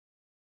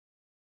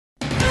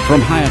From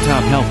high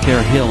atop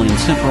Healthcare Hill in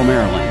Central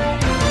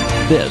Maryland,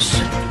 this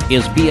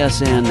is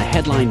BSN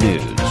Headline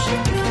News.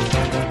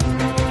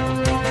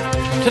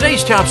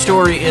 Today's top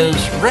story is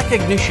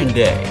Recognition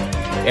Day.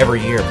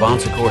 Every year, Bon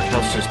Secours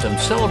Health System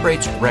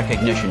celebrates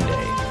Recognition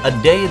Day, a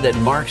day that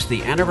marks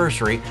the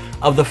anniversary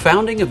of the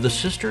founding of the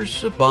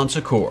Sisters of Bon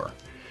Secours.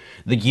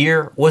 The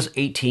year was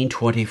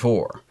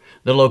 1824.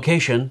 The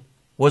location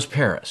was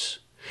Paris,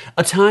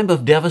 a time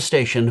of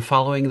devastation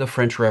following the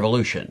French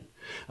Revolution.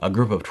 A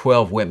group of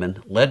 12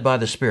 women, led by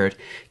the Spirit,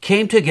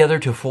 came together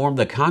to form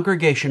the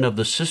Congregation of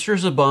the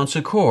Sisters of Bon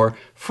Secours,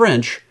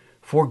 French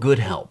for Good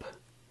Help.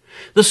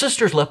 The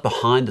sisters left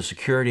behind the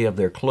security of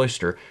their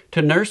cloister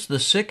to nurse the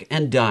sick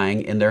and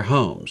dying in their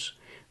homes.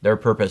 Their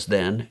purpose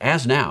then,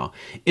 as now,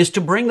 is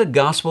to bring the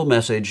gospel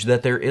message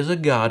that there is a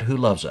God who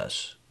loves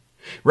us.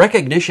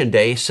 Recognition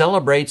Day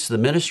celebrates the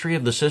ministry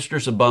of the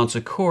Sisters of Bon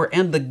Secours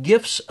and the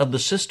gifts of the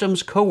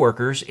system's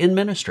co-workers in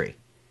ministry.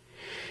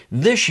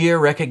 This year,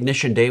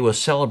 Recognition Day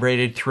was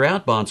celebrated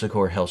throughout Bon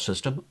Secours Health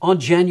System on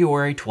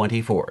January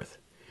 24th.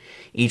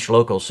 Each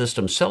local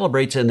system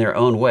celebrates in their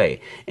own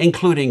way,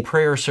 including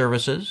prayer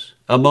services,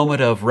 a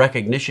moment of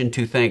recognition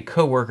to thank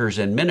co-workers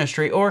in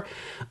ministry, or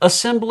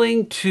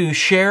assembling to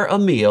share a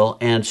meal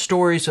and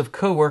stories of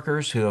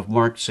co-workers who have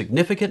marked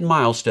significant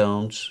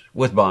milestones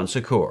with Bon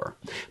Secours.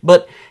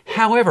 But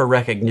however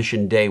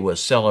Recognition Day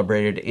was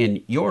celebrated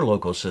in your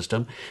local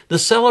system, the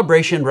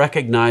celebration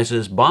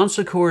recognizes Bon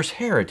Secours'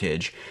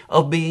 heritage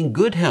of being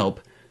good help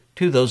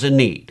to those in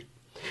need.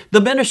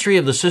 The ministry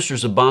of the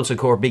Sisters of Bon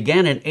Secours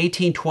began in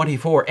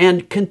 1824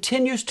 and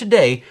continues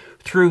today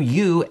through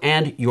you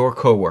and your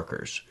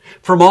co-workers.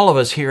 From all of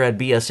us here at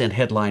BSN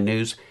Headline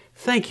News,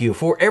 thank you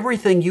for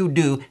everything you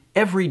do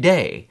every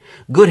day.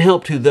 Good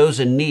help to those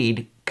in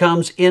need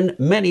comes in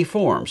many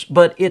forms,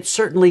 but it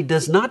certainly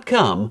does not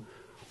come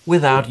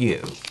without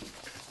you.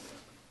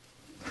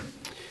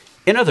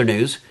 In other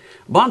news,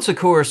 Bon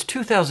Secours'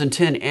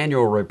 2010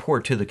 annual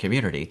report to the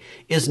community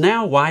is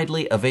now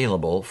widely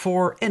available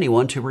for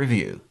anyone to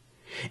review.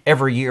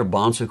 Every year,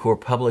 Bon Secours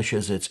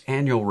publishes its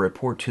annual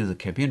report to the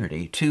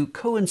community to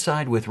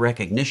coincide with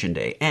Recognition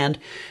Day, and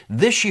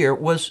this year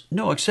was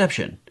no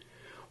exception.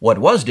 What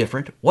was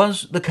different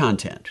was the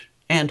content,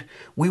 and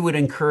we would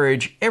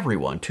encourage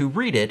everyone to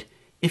read it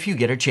if you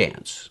get a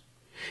chance.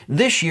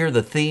 This year,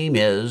 the theme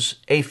is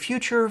A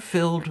Future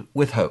Filled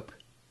with Hope.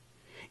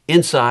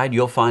 Inside,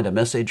 you'll find a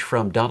message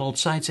from Donald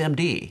Seitz,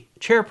 MD,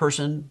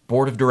 Chairperson,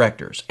 Board of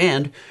Directors,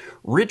 and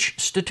Rich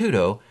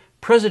Statuto,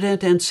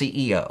 President and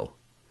CEO.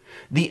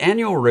 The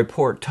annual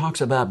report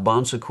talks about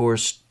Bon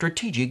Secours'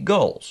 strategic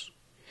goals.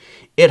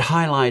 It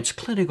highlights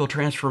clinical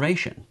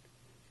transformation,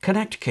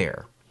 Connect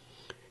Care,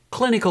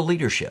 clinical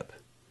leadership,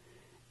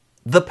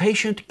 the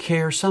Patient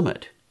Care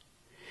Summit,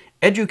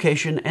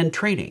 education and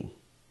training,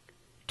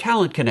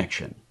 talent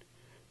connection,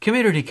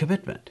 community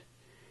commitment,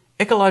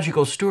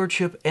 ecological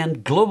stewardship,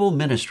 and global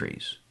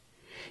ministries.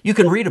 You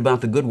can read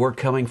about the good work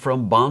coming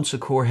from Bon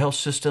Secours Health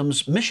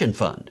System's Mission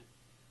Fund.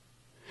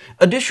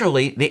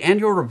 Additionally, the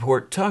annual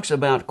report talks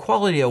about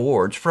quality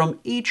awards from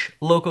each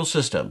local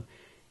system.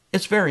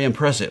 It's very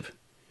impressive.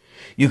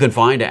 You can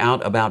find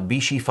out about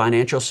BSN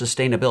financial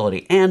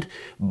sustainability and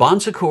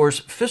Bon Secours'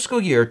 fiscal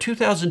year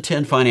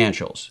 2010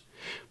 financials.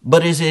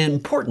 But it is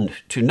important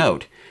to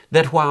note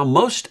that while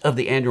most of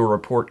the annual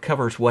report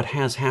covers what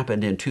has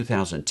happened in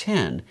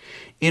 2010,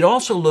 it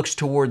also looks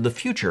toward the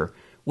future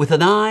with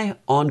an eye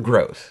on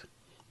growth.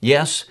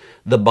 Yes,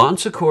 the Bon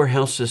Secours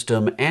Health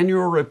System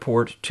annual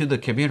report to the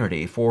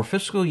community for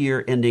fiscal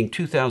year ending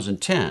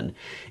 2010,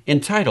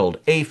 entitled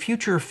A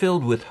Future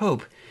Filled with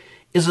Hope,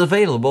 is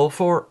available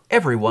for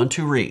everyone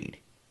to read.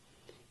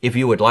 If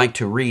you would like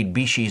to read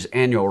BSN's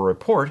annual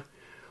report,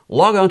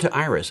 log on to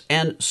IRIS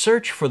and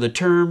search for the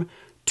term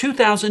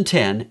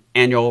 2010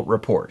 Annual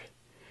Report.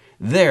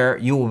 There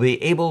you will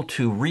be able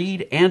to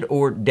read and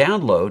or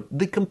download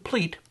the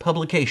complete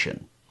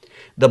publication.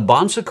 The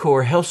Bon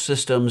Secours Health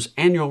System's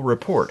Annual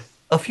Report,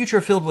 A Future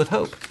Filled with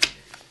Hope.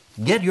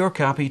 Get your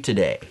copy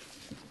today.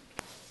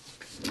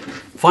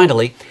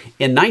 Finally,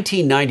 in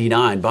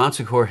 1999, Bon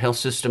Secours Health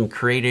System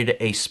created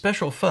a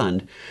special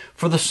fund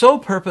for the sole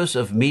purpose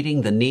of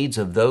meeting the needs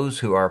of those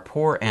who are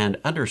poor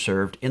and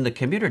underserved in the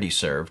community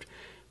served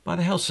by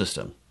the health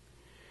system.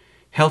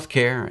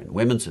 Healthcare and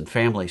women's and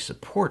family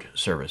support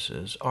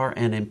services are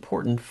an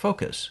important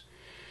focus.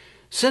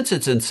 Since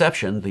its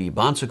inception, the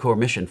Bon Secours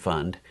Mission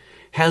Fund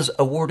has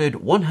awarded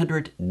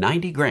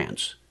 190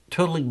 grants,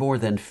 totaling more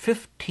than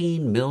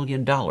 $15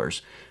 million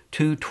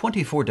to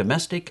 24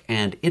 domestic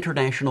and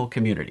international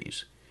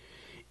communities.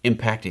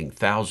 Impacting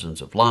thousands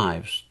of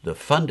lives, the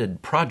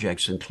funded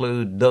projects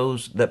include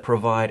those that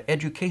provide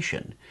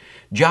education,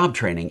 job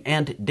training,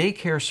 and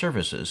daycare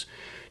services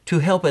to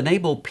help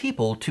enable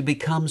people to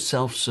become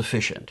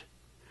self-sufficient.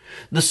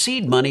 The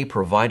seed money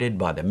provided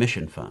by the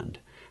Mission Fund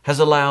has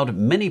allowed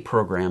many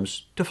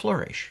programs to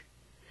flourish.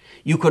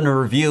 You can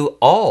review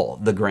all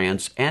the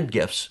grants and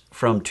gifts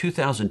from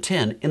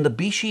 2010 in the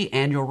BSN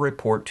Annual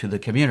Report to the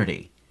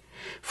community.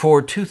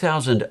 For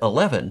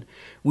 2011,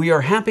 we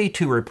are happy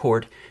to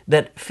report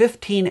that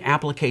 15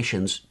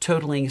 applications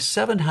totaling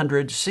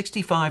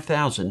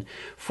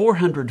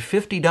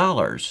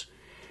 $765,450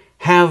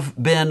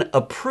 have been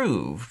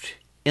approved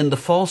in the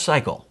fall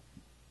cycle.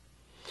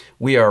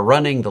 We are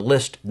running the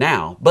list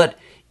now, but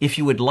if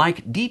you would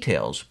like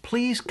details,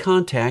 please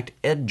contact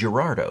Ed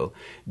Gerardo,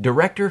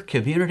 Director,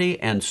 Community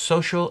and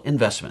Social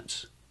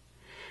Investments.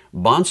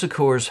 Bon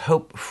Secours'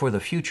 hope for the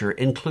future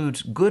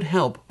includes good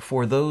help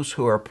for those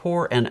who are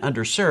poor and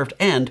underserved,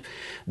 and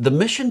the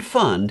Mission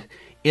Fund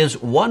is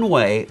one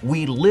way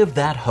we live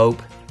that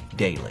hope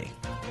daily.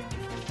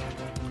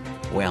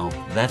 Well,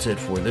 that's it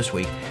for this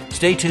week.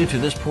 Stay tuned to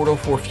this portal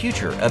for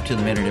future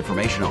up-to-the-minute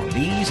information on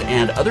these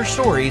and other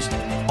stories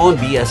on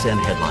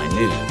BSN Headline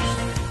News.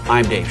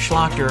 I'm Dave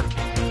Schlachter.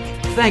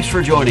 Thanks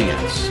for joining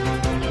us.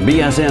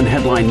 BSN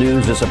Headline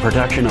News is a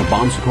production of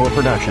Bon Secours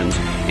Productions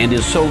and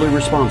is solely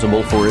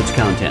responsible for its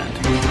content.